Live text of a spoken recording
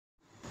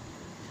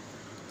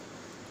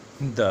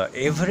The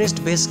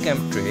Everest Base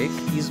Camp Trek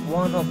is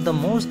one of the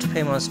most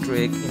famous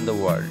trek in the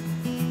world.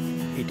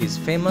 It is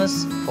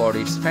famous for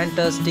its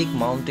fantastic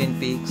mountain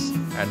peaks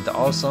and the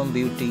awesome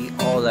beauty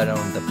all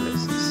around the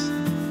places.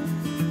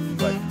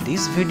 But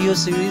this video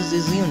series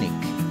is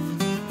unique,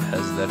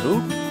 as the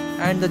route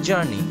and the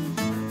journey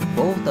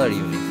both are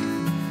unique.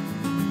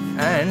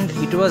 And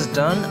it was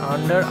done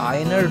under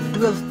INR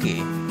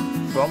 12K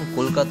from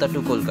Kolkata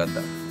to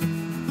Kolkata.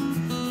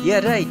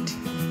 Yeah, right.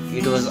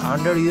 It was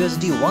under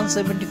USD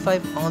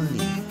 175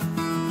 only.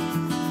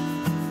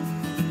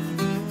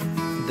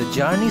 The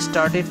journey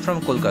started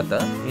from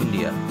Kolkata,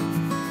 India,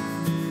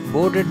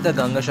 boarded the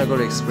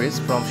Gangasagar Express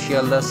from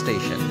Sealdah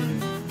Station,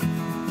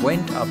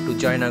 went up to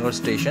Jaynagar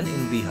Station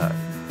in Bihar.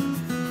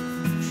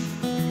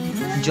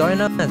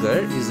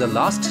 Jaynagar is the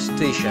last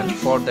station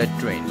for that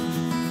train.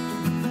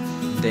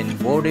 Then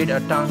boarded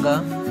a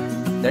tanga,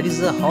 that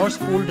is a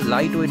horse-pulled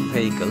lightweight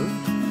vehicle,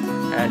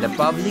 and a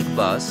public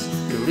bus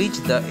to reach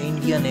the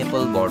India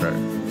Nepal border.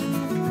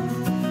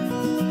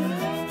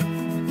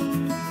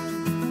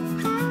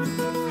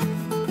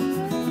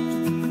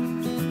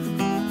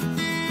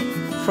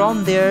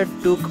 From there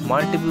took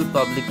multiple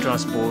public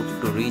transport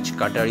to reach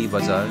Katari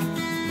Bazar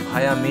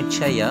via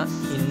Mirchaiya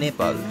in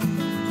Nepal.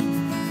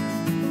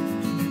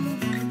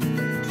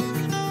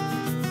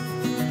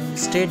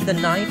 Stayed the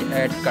night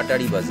at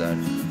Katari Bazar.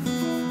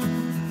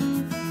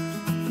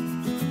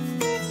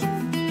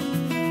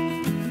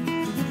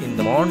 In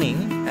the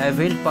morning,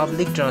 availed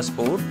public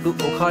transport to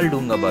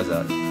Okhaldunga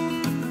Bazar.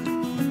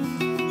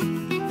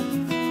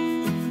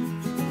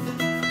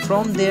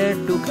 From there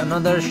took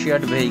another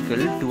shared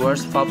vehicle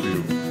towards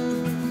Phaplu,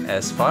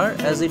 as far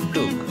as it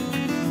took.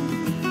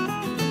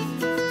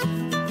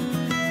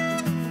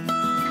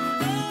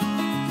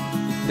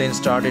 Then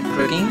started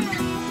trekking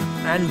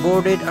and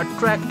boarded a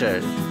tractor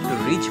to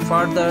reach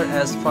further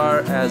as far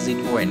as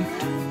it went.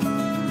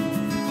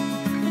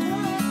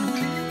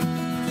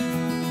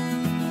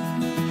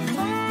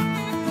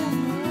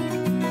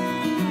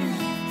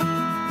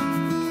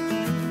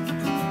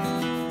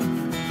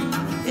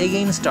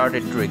 Again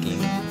started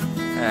trekking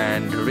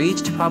and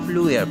reached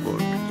Phaplu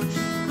Airport.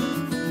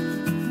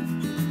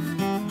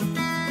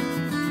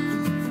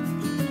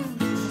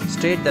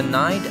 Stayed the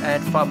night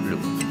at Phaplu.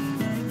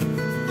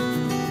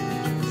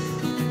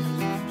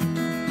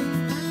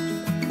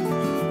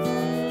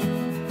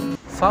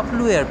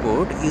 Phaplu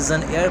Airport is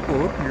an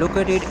airport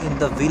located in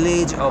the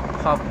village of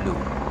Phaplu.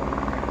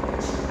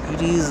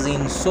 It is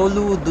in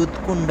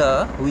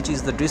Solu-Dutkunda, which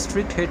is the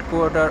district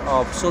headquarters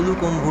of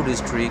Solukhumbu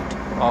district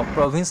of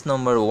province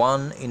number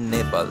 1 in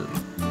Nepal.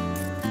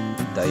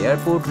 The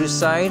airport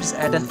resides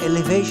at an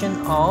elevation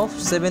of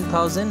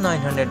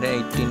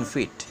 7,918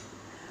 feet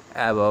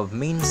above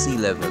mean sea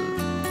level.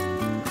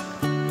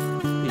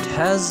 It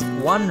has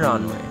one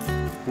runway,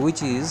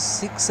 which is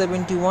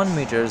 671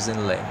 meters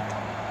in length.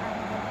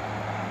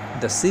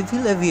 The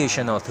Civil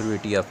Aviation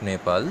Authority of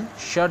Nepal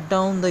shut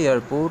down the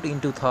airport in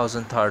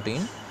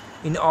 2013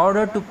 in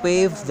order to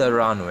pave the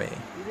runway.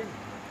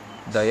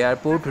 The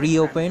airport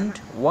reopened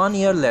 1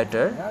 year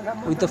later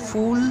with a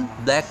full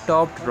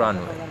black-topped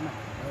runway.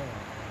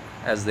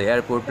 As the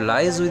airport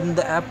lies within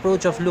the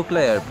approach of Lukla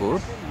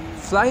Airport,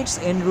 flights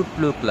en route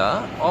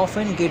Lukla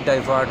often get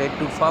diverted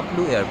to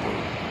Phaplu Airport.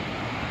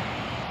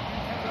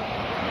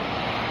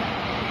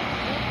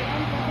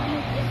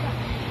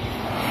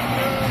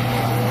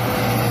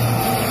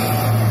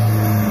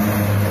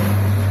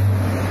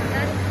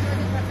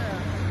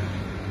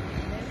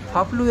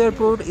 Phaplu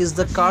Airport is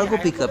the cargo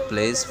pickup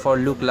place for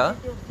Lukla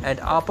and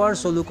Upper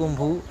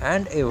Solukhumbu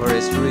and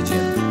Everest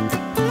region.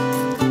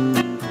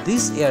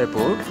 This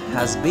airport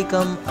has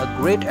become a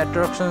great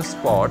attraction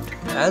spot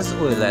as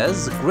well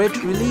as great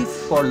relief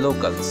for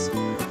locals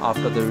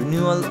after the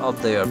renewal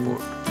of the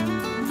airport.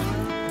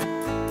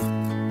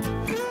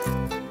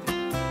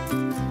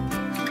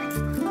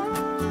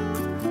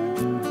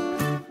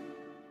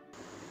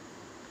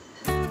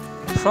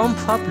 From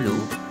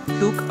Phaplu,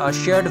 took a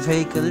shared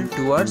vehicle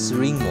towards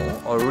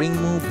Ringmo or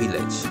Ringmu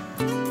village.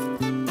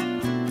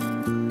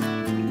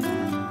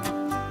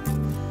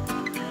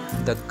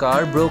 The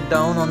car broke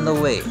down on the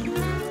way,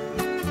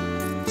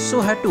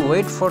 so had to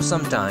wait for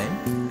some time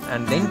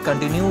and then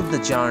continued the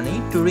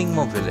journey to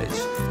Ringmo village.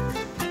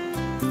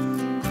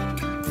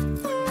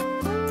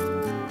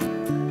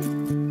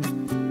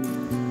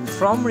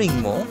 From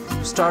Ringmo,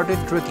 started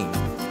trekking.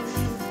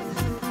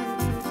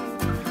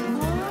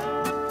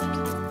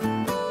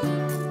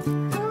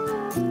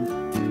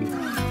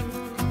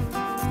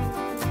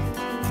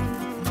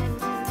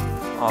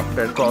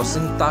 After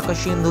crossing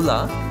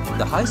Takashindula,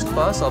 the highest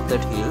pass of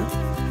that hill,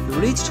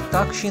 we reached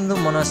Takshindu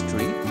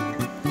Monastery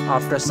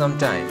after some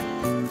time.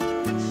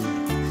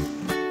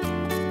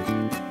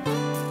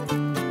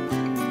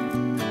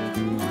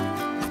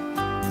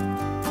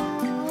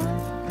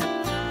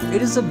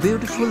 It is a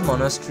beautiful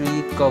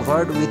monastery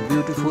covered with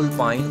beautiful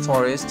pine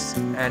forests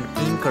and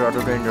pink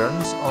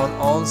rhododendrons on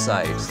all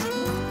sides.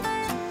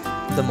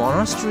 The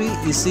monastery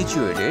is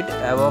situated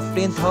above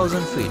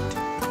 10,000 feet,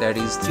 that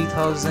is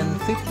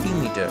 3050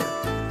 meters.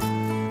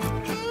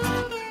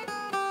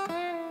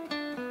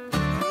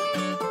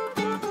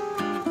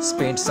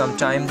 spent some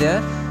time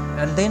there,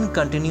 and then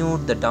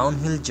continued the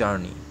downhill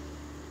journey.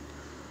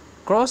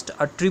 Crossed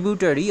a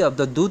tributary of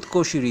the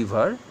Dudhkoshi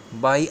river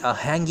by a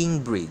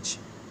hanging bridge.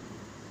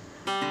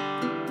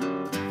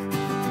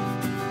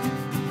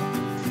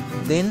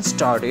 Then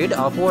started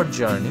upward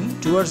journey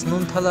towards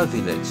Nunthala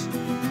village.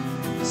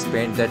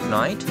 Spent that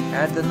night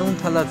at the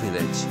Nunthala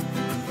village.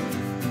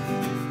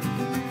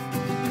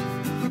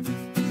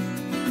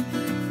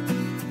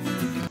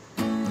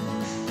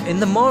 In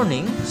the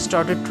morning,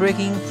 started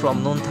trekking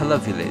from Nunthala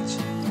village.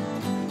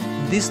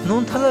 This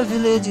Nunthala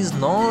village is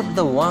not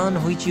the one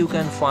which you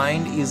can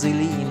find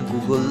easily in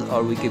Google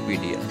or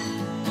Wikipedia.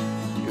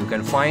 You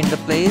can find the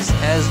place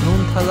as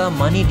Nunthala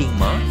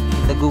Manidingma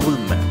in the Google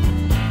map.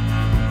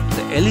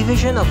 The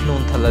elevation of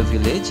Nunthala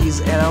village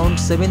is around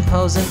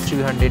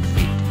 7,300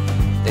 feet.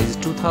 That is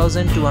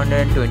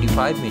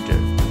 2,225 meters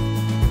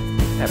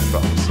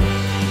approx.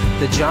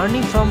 The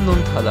journey from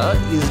Nunthala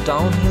is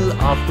downhill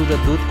up to the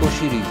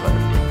Dudhkoshi river.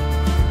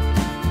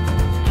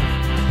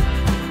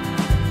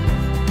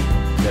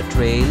 The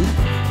trail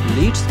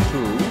leads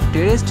through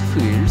terraced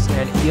fields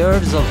and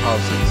yards of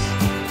houses.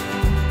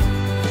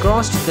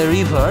 Crossed the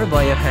river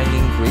by a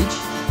hanging bridge.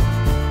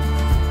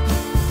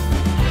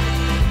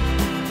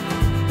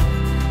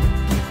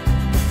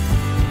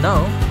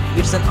 Now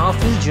it's an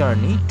uphill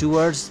journey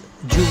towards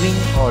Juving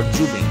or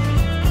Jubing.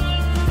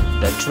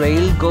 The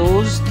trail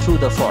goes through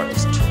the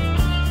forest.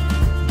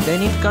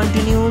 Then it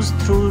continues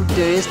through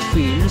terraced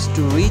fields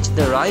to reach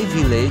the Rai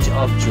village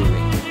of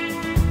Juving.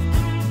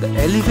 The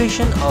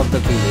elevation of the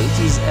village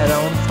is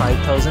around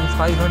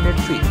 5,500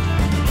 feet.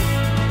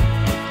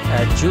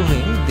 At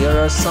Juving, there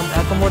are some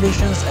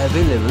accommodations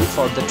available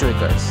for the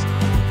trekkers.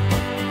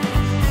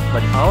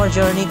 But our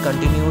journey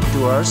continued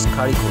towards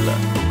Karikola.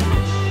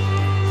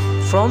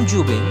 From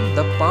Juving,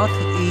 the path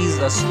is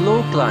a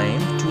slow climb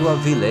to a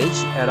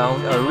village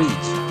around a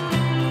ridge.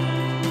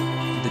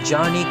 The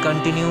journey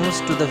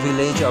continues to the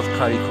village of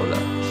Karikola.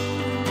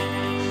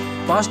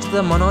 Past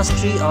the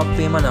monastery of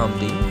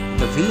Pemanamdi,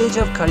 the village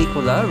of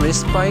Karikola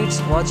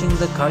respites watching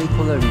the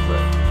Karikola river.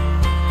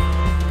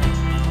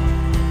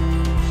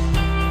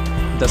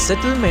 The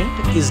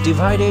settlement is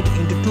divided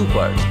into two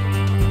parts.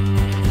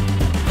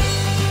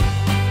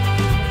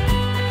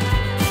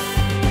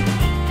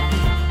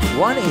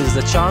 One is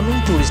the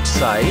charming tourist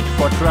site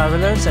for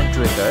travelers and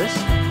trekkers,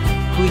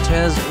 which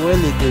has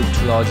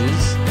well-equipped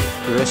lodges,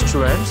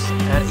 restaurants,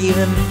 and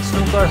even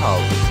snooker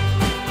house.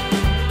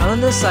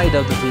 Another side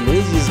of the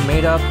village is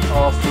made up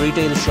of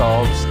retail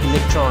shops,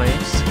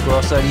 electronics,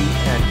 grocery,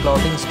 and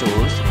clothing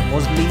stores,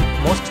 mostly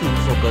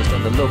focused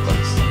on the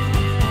locals.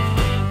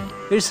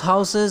 Its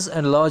houses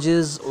and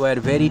lodges were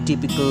very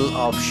typical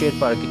of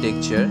Sherpa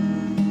architecture,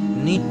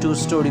 neat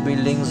two-story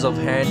buildings of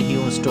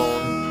hand-hewn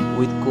stone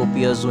with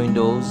copious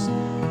windows,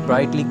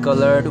 brightly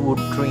colored wood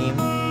trim,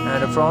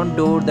 and a front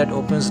door that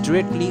opens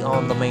directly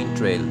on the main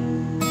trail,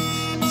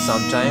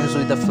 sometimes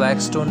with a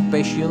flagstone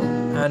patio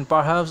and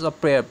perhaps a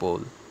prayer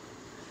pole.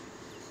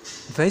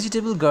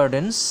 Vegetable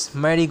gardens,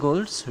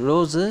 marigolds,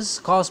 roses,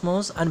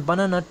 cosmos, and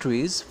banana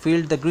trees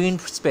filled the green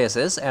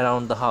spaces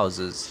around the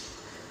houses.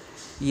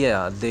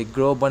 Yeah, they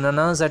grow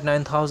bananas at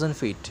 9,000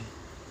 feet.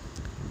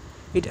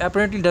 It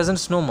apparently doesn't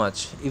snow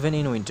much, even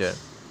in winter.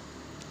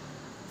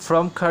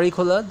 From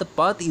Karikola, the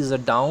path is a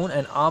down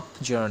and up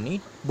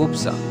journey,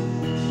 Bubsa.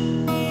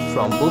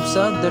 From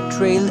Bubsa, the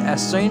trail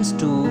ascends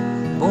to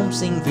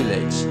Bhumsing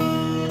village.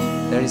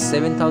 That is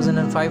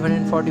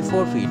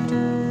 7,544 feet.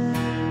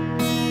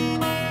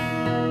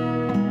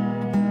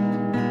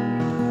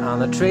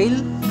 And the trail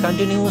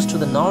continues to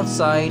the north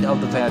side of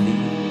the valley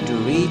to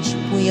reach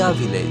Puya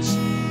village.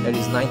 That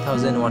is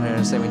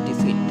 9,170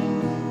 feet.